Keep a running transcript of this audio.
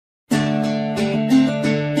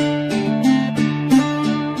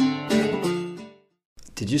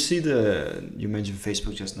Did you see you mentioned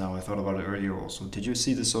Facebook just now, I thought about it earlier also. Did you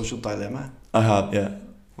see the social dilemma? I have, yeah.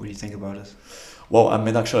 What do you think about it? Well, I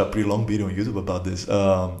made actually a pretty long video on YouTube about this.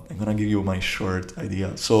 I'm gonna give you my short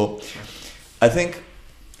idea. So, I think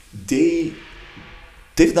they've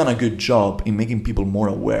done a good job in making people more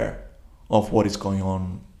aware of what is going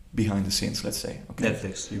on behind the scenes. Let's say, okay.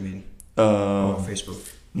 Netflix, you mean? Or Facebook?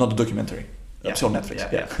 Not the documentary. Yeah. So Netflix.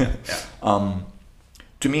 Yeah. Yeah.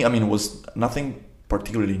 To me, I mean, it was nothing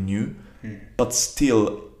particularly new, but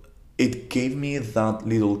still, it gave me that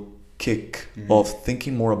little kick of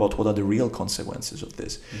thinking more about what are the real consequences of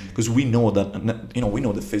this, because we know that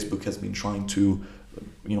Facebook has been trying to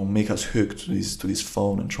make us hooked to this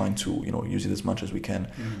phone and trying to use it as much as we can,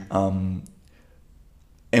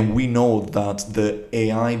 and we know that the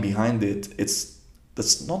AI behind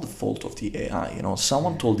that's not the fault of the AI.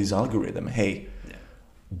 Someone told this algorithm, hey,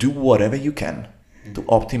 do whatever you can to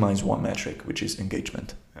optimize one metric, which is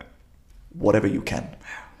engagement, whatever you can.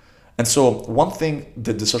 And so one thing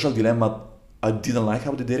that the social dilemma, I didn't like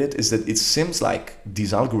how they did it, is that it seems like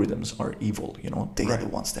these algorithms are evil. They are the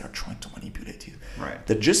ones that are trying to manipulate you. Right.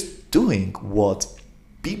 They're just doing what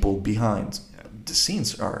people behind the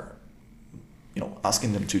scenes are,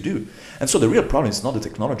 asking them to do. And so the real problem is not the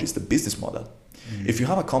technology, it's the business model. If you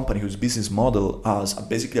have a company whose business model has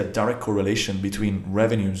basically a direct correlation between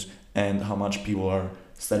revenues and how much people are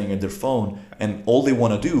staring at their phone, and all they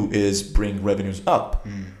want to do is bring revenues up,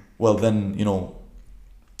 well then,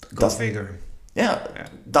 Go figure. Yeah,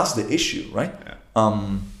 that's the issue, right?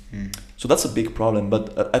 So that's a big problem,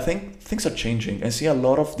 but I think things are changing. I see a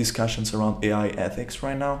lot of discussions around AI ethics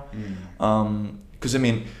right now. Because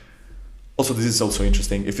also this is also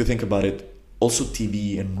interesting. If you think about it, also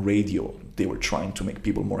TV and radio, they were trying to make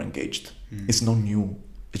people more engaged. It's not new.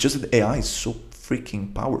 It's just that AI is so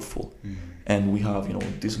freaking powerful. And we have,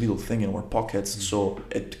 this little thing in our pockets, so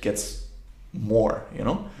it gets more,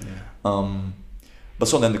 But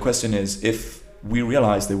so then the question is, if we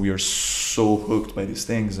realize that we are so hooked by these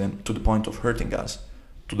things and to the point of hurting us,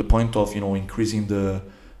 to the point of, increasing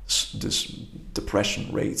this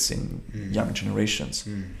depression rates in young generations,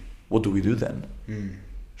 what do we do then?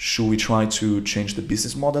 Should we try to change the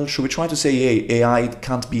business model? Should we try to say, hey, AI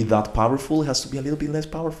can't be that powerful, it has to be a little bit less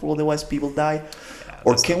powerful, otherwise people die?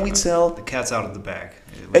 Or can we tell... The cat's out of the bag.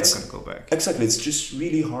 We're not going to go back. Exactly. It's just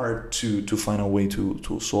really hard to find a way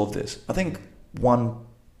to solve this. I think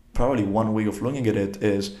probably one way of looking at it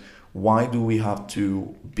is, why do we have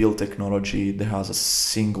to build technology that has a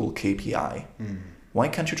single KPI? Why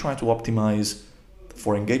can't you try to optimize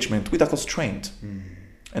for engagement with a constraint?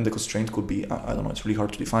 And the constraint could be, I don't know, it's really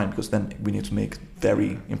hard to define, because then we need to make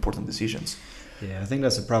very important decisions. Yeah, I think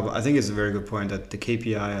that's a problem. I think it's a very good point that the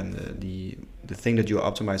KPI and the thing that you're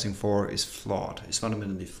optimizing for is flawed. It's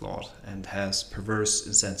fundamentally flawed and has perverse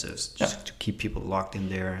incentives just to keep people locked in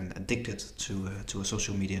there and addicted to a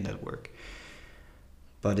social media network.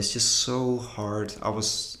 But it's just so hard. I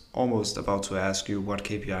was almost about to ask you, what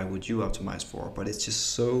KPI would you optimize for? But it's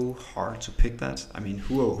just so hard to pick that. I mean,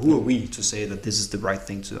 who are we to say that this is the right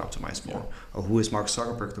thing to optimize for? Or who is Mark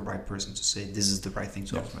Zuckerberg the right person to say this is the right thing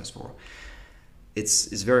to optimize for?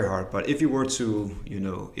 It's very hard. But if you were to,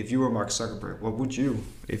 if you were Mark Zuckerberg, what would you,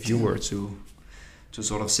 if you were to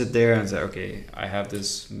sort of sit there and say, okay, I have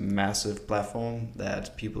this massive platform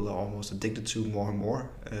that people are almost addicted to more and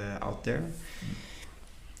more out there.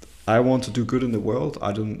 I want to do good in the world.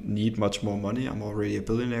 I don't need much more money. I'm already a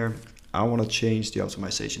billionaire. I want to change the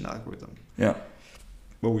optimization algorithm. Yeah.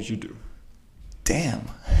 What would you do? Damn.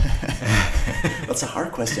 That's a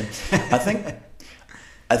hard question.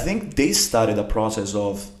 I think they started a process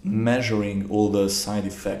of measuring all the side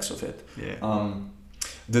effects of it. Yeah.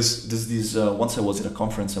 Once I was at a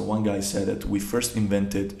conference and one guy said that we first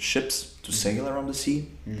invented ships to sail around the sea,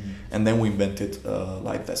 and then we invented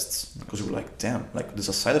life vests, because we were like, damn, like there's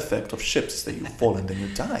a side effect of ships that you fall and then you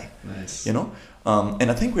die. Nice. And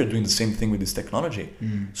I think we're doing the same thing with this technology.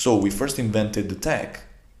 So we first invented the tech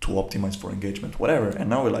to optimize for engagement, whatever, and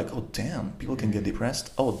now we're like, oh damn, people can get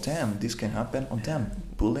depressed. Oh damn, this can happen. Oh damn,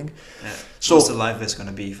 bullying. Yeah. So what's the life vest going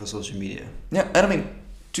to be for social media? Yeah, and I mean,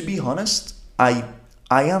 to be honest, I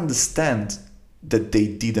understand that they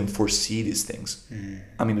didn't foresee these things.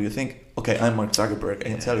 I mean, do you think, okay, I'm Mark Zuckerberg, I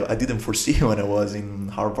can tell you, I didn't foresee when I was in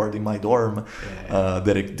Harvard in my dorm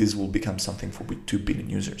that this will become something for 2 billion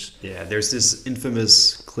users. Yeah, there's this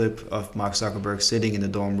infamous clip of Mark Zuckerberg sitting in the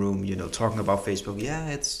dorm room, talking about Facebook. Yeah,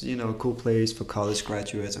 it's, a cool place for college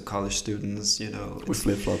graduates or college students, With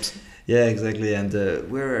flip-flops. Yeah, exactly. And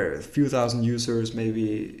we're a few thousand users,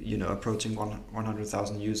 maybe, approaching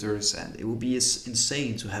 100,000 users. And it would be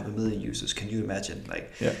insane to have 1 million users. Can you imagine?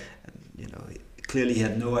 clearly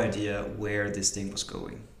had no idea where this thing was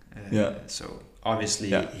going. So obviously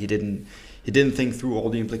he didn't think through all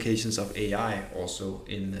the implications of AI also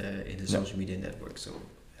in his social media network. So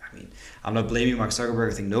I mean, I'm not blaming Mark Zuckerberg.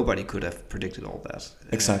 I think nobody could have predicted all that.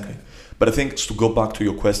 Exactly. But I think to go back to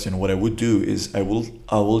your question, what I would do is I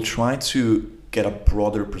will try to get a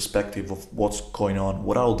broader perspective of what's going on.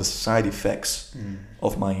 What are all the side effects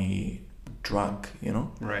of my drug?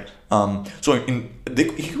 Right. So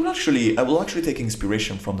I will actually take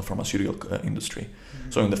inspiration from the pharmaceutical industry.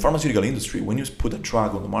 So in the pharmaceutical industry, when you put a drug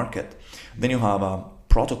on the market, then you have a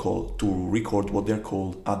protocol to record what they're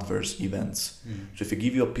called adverse events. So if I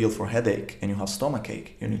give you a pill for headache and you have stomachache,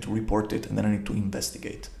 you need to report it, and then I need to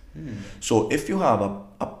investigate. So if you have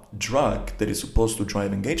a drug that is supposed to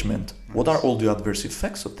drive engagement, what are all the adverse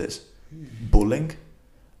effects of this? Bullying,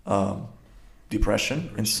 depression,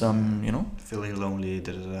 and some, feeling lonely,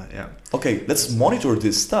 Okay, let's monitor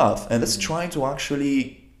this stuff and let's try to actually,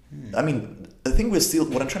 I think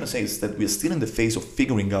what I'm trying to say is that we're still in the phase of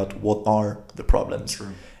figuring out what are the problems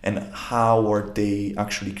and how are they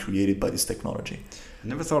actually created by this technology. I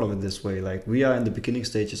never thought of it this way. Like, we are in the beginning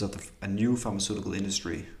stages of a new pharmaceutical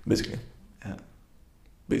industry. Basically.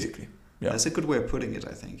 Yeah. That's a good way of putting it,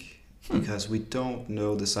 I think. Because we don't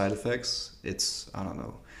know the side effects. I don't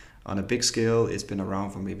know. On a big scale, it's been around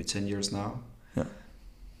for maybe 10 years now. Yeah.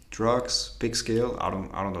 Drugs, big scale. I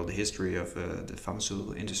don't know the history of the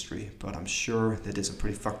pharmaceutical industry, but I'm sure they did some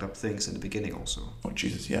pretty fucked up things in the beginning also. Oh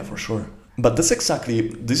Jesus, yeah, for sure. But this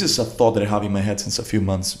is a thought that I have in my head since a few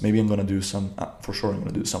months. Maybe I'm gonna do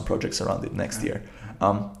some projects around it next year.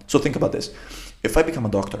 So think about this: if I become a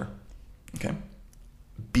doctor, okay,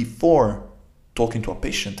 before talking to a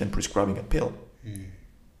patient and prescribing a pill,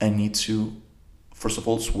 I need to, first of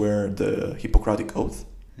all, swear the Hippocratic Oath.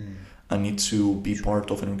 I need to be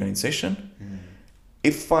part of an organization.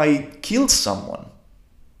 If I killed someone,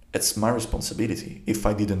 it's my responsibility if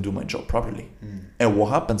I didn't do my job properly. And what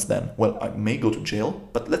happens then? Well, I may go to jail,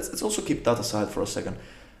 but let's also keep that aside for a second.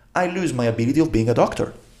 I lose my ability of being a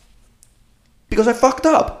doctor because I fucked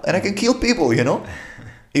up and I can kill people,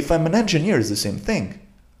 If I'm an engineer, it's the same thing.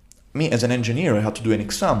 Me, as an engineer, I had to do an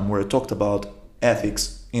exam where I talked about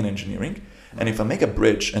ethics in engineering. And if I make a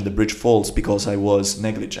bridge and the bridge falls because I was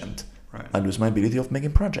negligent, I lose my ability of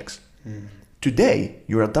making projects. Today,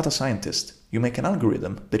 you're a data scientist. You make an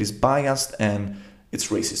algorithm that is biased and it's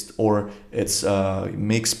racist, or it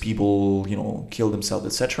makes people, kill themselves,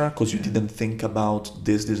 etc. because you didn't think about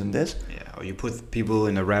this, and this. Yeah, or you put people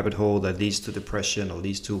in a rabbit hole that leads to depression or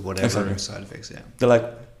leads to whatever side effects. Yeah, they're like,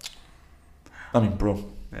 bro.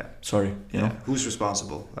 Yeah. Sorry. Who's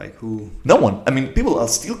responsible? Like who? No one. People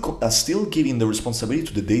are still giving the responsibility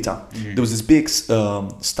to the data. There was this big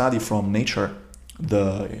study from Nature,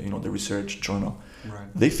 the research journal.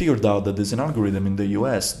 Right. They figured out that there's an algorithm in the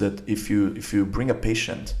US that if you bring a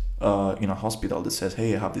patient in a hospital that says,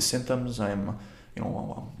 hey, I have these symptoms, I'm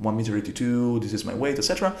 1 meter 82, this is my weight,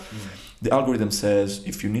 etc. The algorithm says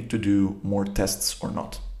if you need to do more tests or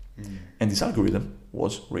not. And this algorithm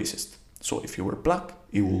was racist. So if you were black,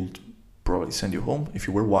 it would probably send you home. If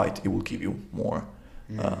you were white, it will give you more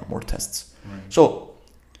tests. Right. So,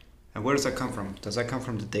 and where does that come from? Does that come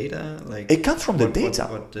from the data? It comes from the data.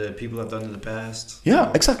 What people have done in the past?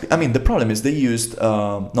 Yeah, exactly. The problem is they used,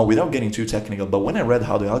 without getting too technical, but when I read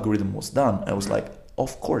how the algorithm was done, I was like,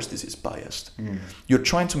 of course this is biased. You're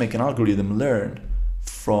trying to make an algorithm learn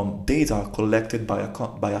from data collected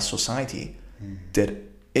by a society that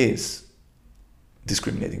is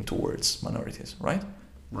discriminating towards minorities, right?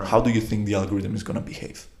 How do you think the algorithm is going to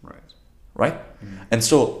behave? Right? And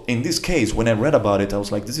so in this case, when I read about it, I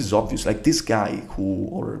was like, this is obvious. Like this guy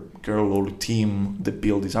or girl or team that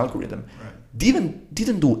built this algorithm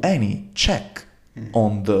didn't do any check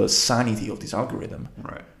on the sanity of this algorithm.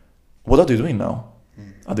 What are they doing now?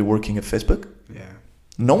 Are they working at Facebook? Yeah.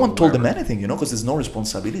 No one told them anything, because there's no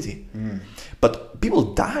responsibility. But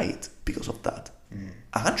people died because of that.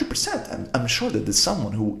 100%. I'm sure that there's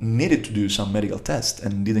someone who needed to do some medical test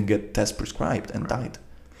and didn't get test prescribed and died.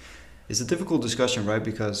 It's a difficult discussion, right?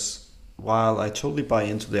 Because while I totally buy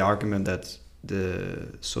into the argument that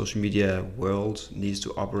the social media world needs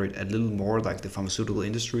to operate a little more like the pharmaceutical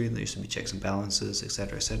industry, there used to be checks and balances,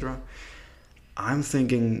 etc., I'm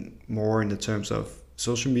thinking more in the terms of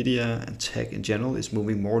social media and tech in general is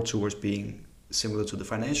moving more towards being similar to the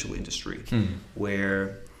financial industry,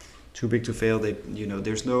 where too big to fail.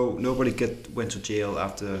 There's nobody went to jail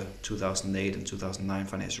after 2008 and 2009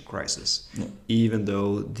 financial crisis, even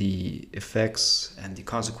though the effects and the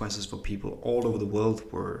consequences for people all over the world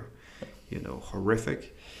were,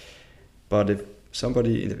 horrific. But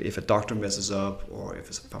somebody, if a doctor messes up, or if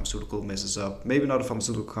a pharmaceutical messes up, maybe not a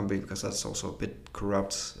pharmaceutical company, because that's also a bit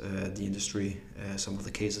corrupt, the industry, some of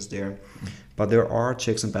the cases there, but there are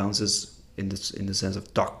checks and balances in the sense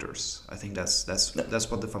of doctors. I think that's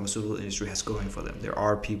what the pharmaceutical industry has going for them. There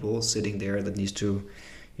are people sitting there that needs to,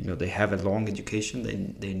 they have a long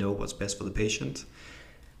education, they know what's best for the patient,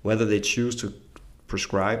 whether they choose to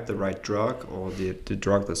prescribe the right drug or the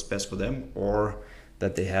drug that's best for them, or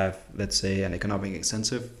that they have, let's say, an economic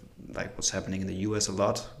incentive, like what's happening in the US a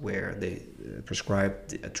lot, where they prescribe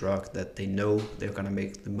a drug that they know they're going to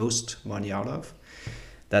make the most money out of.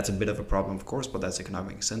 That's a bit of a problem, of course, but that's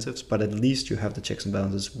economic incentives. But at least you have the checks and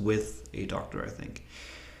balances with a doctor, I think.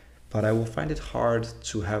 But I will find it hard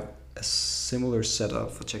to have a similar setup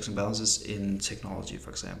for checks and balances in technology, for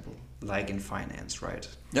example, like in finance, right?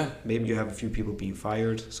 Yeah. Maybe you have a few people being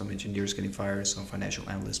fired, some engineers getting fired, some financial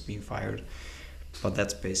analysts being fired, but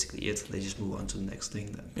that's basically it. They just move on to the next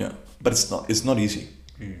thing then. Yeah, but it's not easy.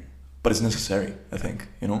 But it's necessary, I think.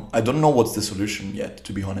 I don't know what's the solution yet,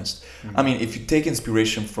 to be honest. I mean, if you take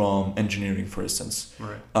inspiration from engineering, for instance,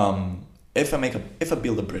 right. If I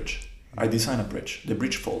build a bridge, I design a bridge, the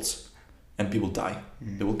bridge falls, and people die.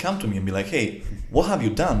 They will come to me and be like, "Hey, what have you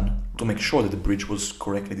done to make sure that the bridge was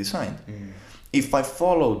correctly designed?" If I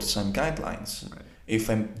followed some guidelines, right, if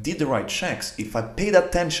I did the right checks, if I paid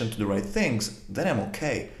attention to the right things, then I'm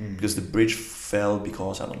okay. Because the bridge fell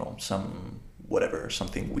because, I don't know,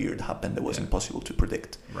 something weird happened that was impossible to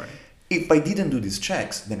predict. Right. If I didn't do these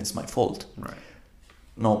checks, then it's my fault. Right.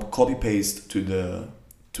 No, copy paste to the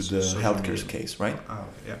healthcare case, right? Oh,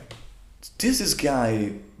 yeah. This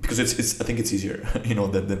guy, because I think it's easier,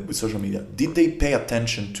 than with social media. Did they pay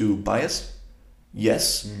attention to bias?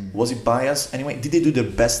 Yes. Was it bias anyway? Did they do their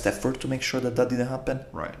best effort to make sure that didn't happen?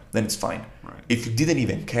 Right. Then it's fine. Right. If you didn't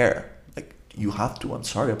even care, you have to. I'm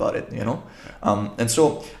sorry about it, Yeah. And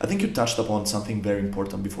so I think you touched upon something very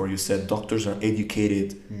important before. You said doctors are educated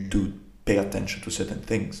to pay attention to certain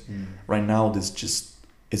things. Right now,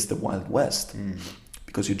 it's the Wild West.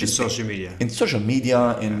 Because you just in social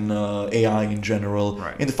media, in AI in general,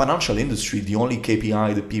 right. In the financial industry, the only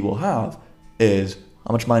KPI that people have is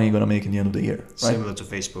how much money you're gonna make in the end of the year. Right? Similar to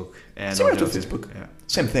Facebook. Yeah.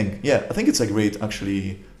 Same thing. Yeah, I think it's a great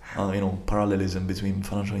actually. Parallelism between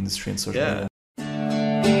financial industry and social media.